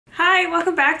Hi,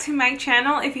 welcome back to my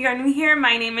channel. If you are new here,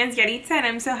 my name is Yaritza and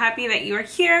I'm so happy that you are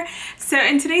here. So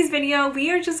in today's video, we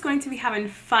are just going to be having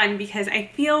fun because I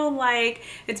feel like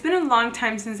it's been a long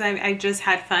time since I just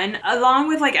had fun. Along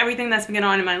with like everything that's been going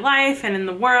on in my life and in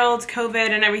the world,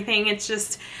 COVID and everything, it's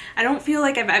just, I don't feel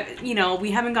like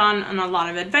we haven't gone on a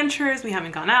lot of adventures, we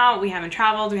haven't gone out, we haven't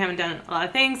traveled, we haven't done a lot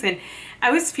of things, and I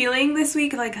was feeling this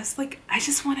week like I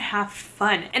just want to have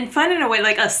fun, and fun in a way,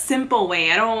 like a simple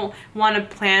way. I don't want to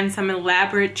plan some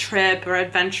elaborate trip or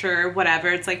adventure or whatever.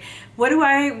 It's like, what do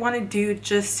I want to do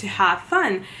just to have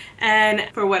fun? And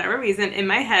for whatever reason, in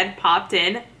my head popped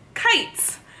in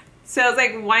kites. So I was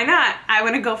like, why not? I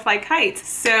want to go fly kites.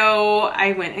 So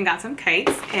I went and got some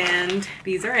kites, and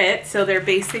these are it. So they're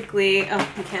basically, oh,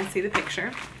 you can't see the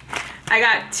picture. I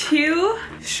got two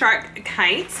shark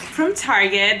kites from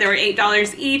Target. They were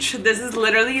 $8 each. This is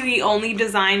literally the only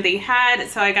design they had.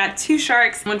 So I got two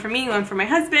sharks, one for me, one for my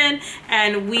husband.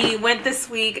 And we went this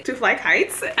week to fly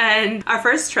kites. And our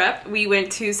first trip, we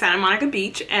went to Santa Monica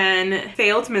Beach and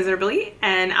failed miserably.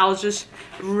 And I'll just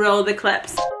roll the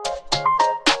clips.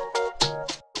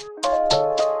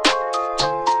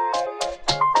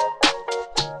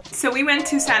 So we went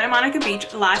to Santa Monica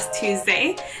Beach last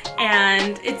Tuesday,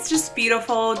 and it's just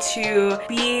beautiful to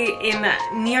be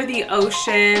near the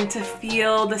ocean, to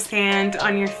feel the sand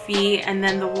on your feet, and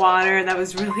then the water that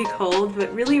was really cold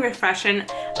but really refreshing.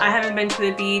 I haven't been to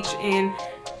the beach in,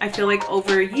 I feel like,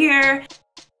 over a year.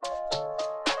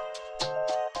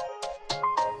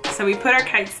 So we put our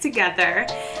kites together,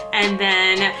 and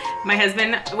then my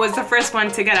husband was the first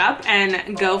one to get up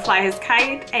and go fly his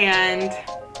kite, and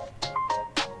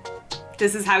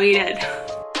this is how he did.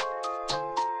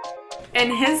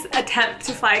 In his attempt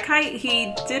to fly a kite,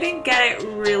 he didn't get it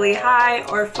really high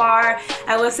or far.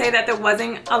 I will say that there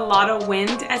wasn't a lot of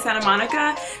wind at Santa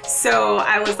Monica, so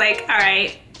I was like, all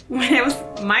right, when it was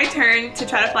my turn to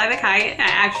try to fly the kite,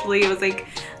 I was like,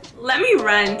 let me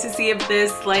run to see if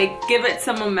this, give it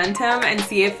some momentum and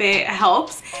see if it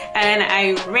helps. And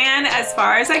I ran as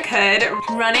far as I could.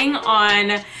 Running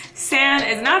on sand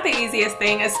is not the easiest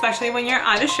thing, especially when you're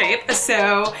out of shape.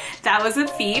 So that was a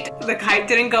feat. The kite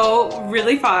didn't go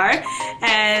really far,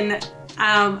 and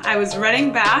I was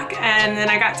running back, and then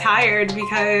I got tired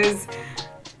because,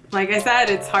 like I said,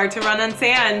 it's hard to run on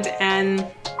sand, and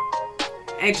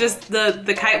it just,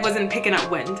 the kite wasn't picking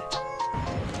up wind.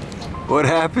 What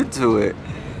happened to it?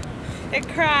 It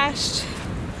crashed.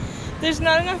 There's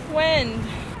not enough wind,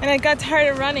 and I got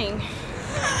tired of running.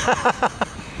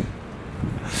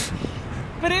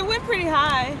 But it went pretty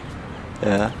high.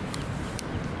 Yeah.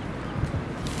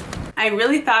 I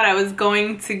really thought I was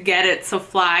going to get it to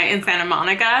fly in Santa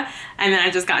Monica, and then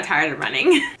I just got tired of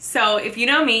running. So if you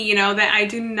know me, you know that I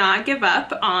do not give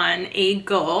up on a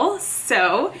goal.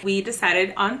 So we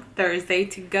decided on Thursday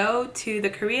to go to the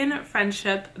Korean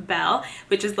Friendship Bell,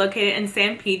 which is located in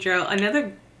San Pedro.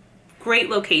 Another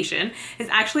great location. It's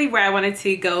actually where I wanted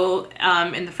to go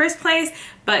in the first place,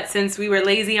 but since we were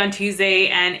lazy on Tuesday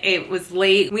and it was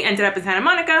late, we ended up in Santa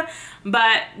Monica.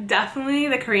 But definitely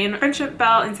the Korean Friendship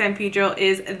Bell in San Pedro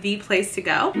is the place to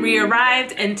go. We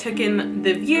arrived and took in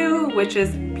the view, which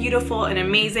is beautiful and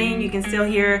amazing. You can still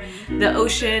hear the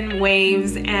ocean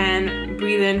waves and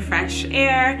breathe in fresh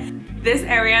air. This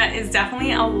area is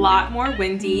definitely a lot more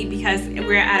windy because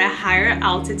we're at a higher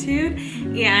altitude.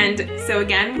 And so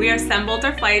again, we assembled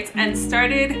our flights and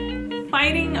started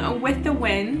fighting with the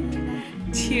wind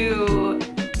to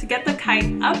get the kite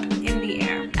up in the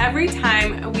air. Every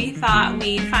time we thought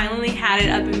we finally had it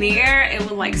up in the air, it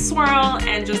would like swirl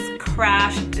and just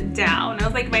crash down. I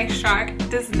was like, my shark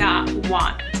does not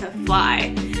want to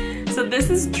fly. So this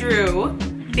is Drew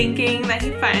thinking that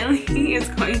he finally is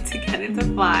going to get it to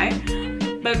fly,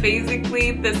 but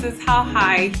basically this is how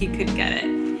high he could get it.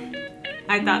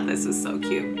 I thought this was so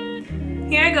cute.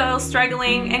 Here I go,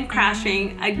 struggling and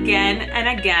crashing again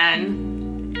and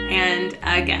again and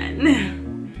again.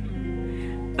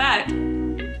 But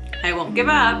I won't give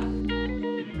up.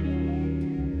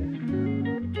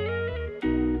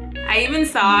 I even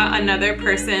saw another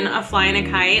person flying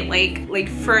a kite like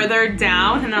further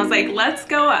down, and I was like, let's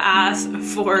go ask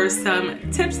for some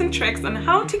tips and tricks on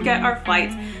how to get our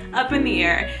flights up in the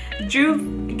air.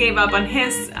 Drew gave up on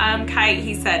his kite.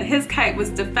 He said his kite was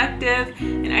defective,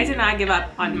 and I did not give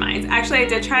up on mine. Actually, I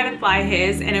did try to fly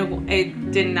his, and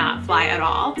it did not fly at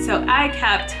all. So I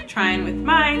kept trying with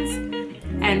mine,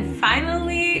 and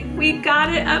finally we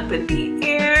got it up in the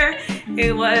air.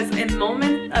 It was a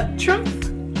moment of triumph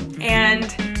and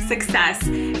success.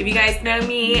 If you guys know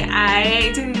me,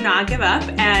 I do not give up,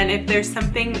 and if there's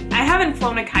something, I haven't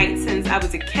flown a kite since I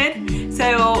was a kid,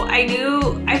 So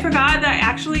I forgot that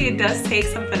actually it does take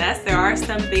some finesse. There are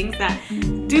some things that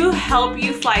do help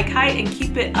you fly kite and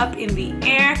keep it up in the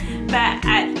air, but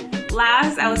at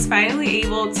last I was finally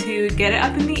able to get it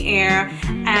up in the air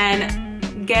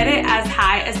and get it as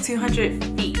high as 200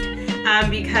 feet.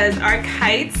 Because our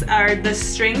kites the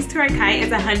strings to our kite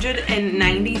is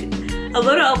a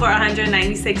little over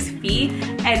 196 feet,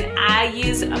 and I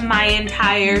use my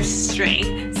entire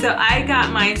string. So I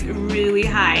got mine really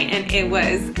high and it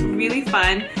was really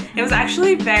fun. It was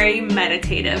actually very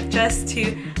meditative just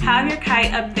to have your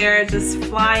kite up there just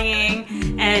flying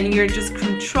and you're just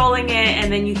controlling it,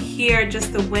 and then you hear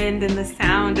just the wind and the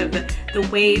sound of the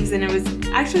waves, and it was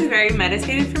actually very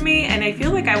meditative for me, and I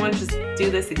feel like I want to just do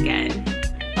this again.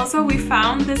 Also, we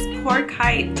found this poor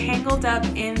kite tangled up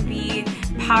in the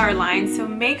power line, so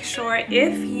make sure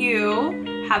if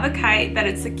you have a kite that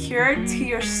it's secured to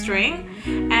your string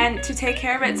and to take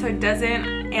care of it so it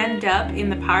doesn't end up in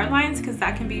the power lines, because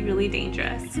that can be really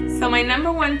dangerous. So my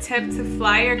number one tip to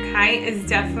fly your kite is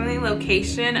definitely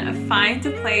location. Find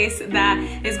a place that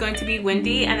is going to be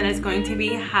windy and that is going to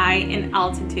be high in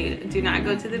altitude. Do not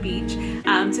go to the beach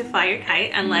to fly your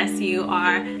kite unless you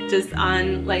are just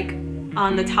on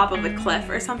the top of a cliff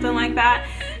or something like that.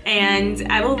 And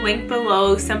I will link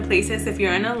below some places if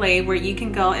you're in LA where you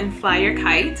can go and fly your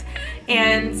kite.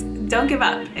 And don't give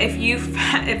up.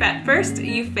 If at first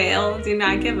you fail, do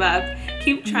not give up.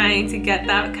 Keep trying to get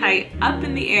that kite up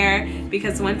in the air,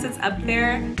 because once it's up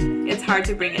there, it's hard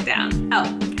to bring it down. Oh,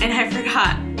 and I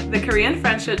forgot, the Korean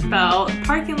Friendship Bell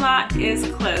parking lot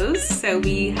is closed, so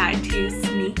we had to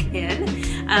sneak in.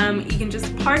 You can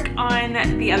just park on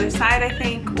the other side, I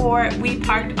think, or we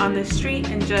parked on the street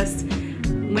and just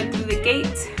went through the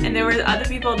gate, and there were other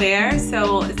people there,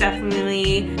 so it's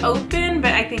definitely open,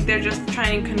 but I think they're just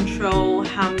trying to control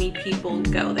how many people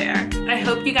go there. I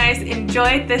hope you guys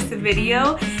enjoyed this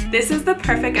video. This is the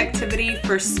perfect activity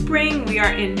for spring. We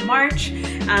are in March.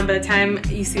 By the time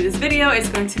you see this video, it's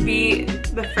going to be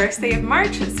the first day of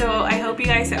March, so I hope you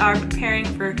guys are preparing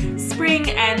for spring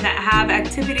and that have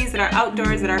activities that are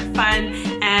outdoors, that are fun,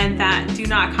 and that do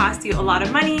not cost you a lot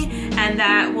of money, and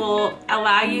that will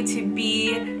allow you to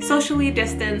be socially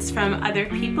distanced from other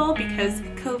people, because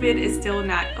COVID is still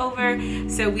not over.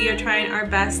 So we are trying our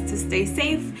best to stay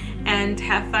safe and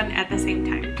have fun at the same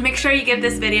time. Make sure you give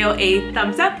this video a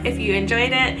thumbs up if you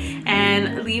enjoyed it,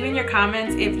 and leave in your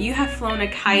comments if you have flown a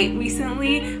kite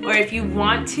recently or if you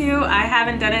want to. I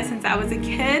haven't done it since I was a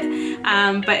kid,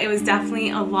 but it was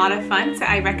definitely a lot of fun, so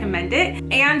I recommend it.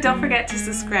 And don't forget to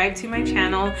subscribe to my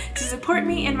channel to support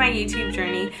me in my YouTube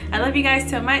journey. I love you guys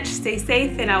so much. Stay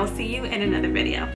safe, and I will see you in another video.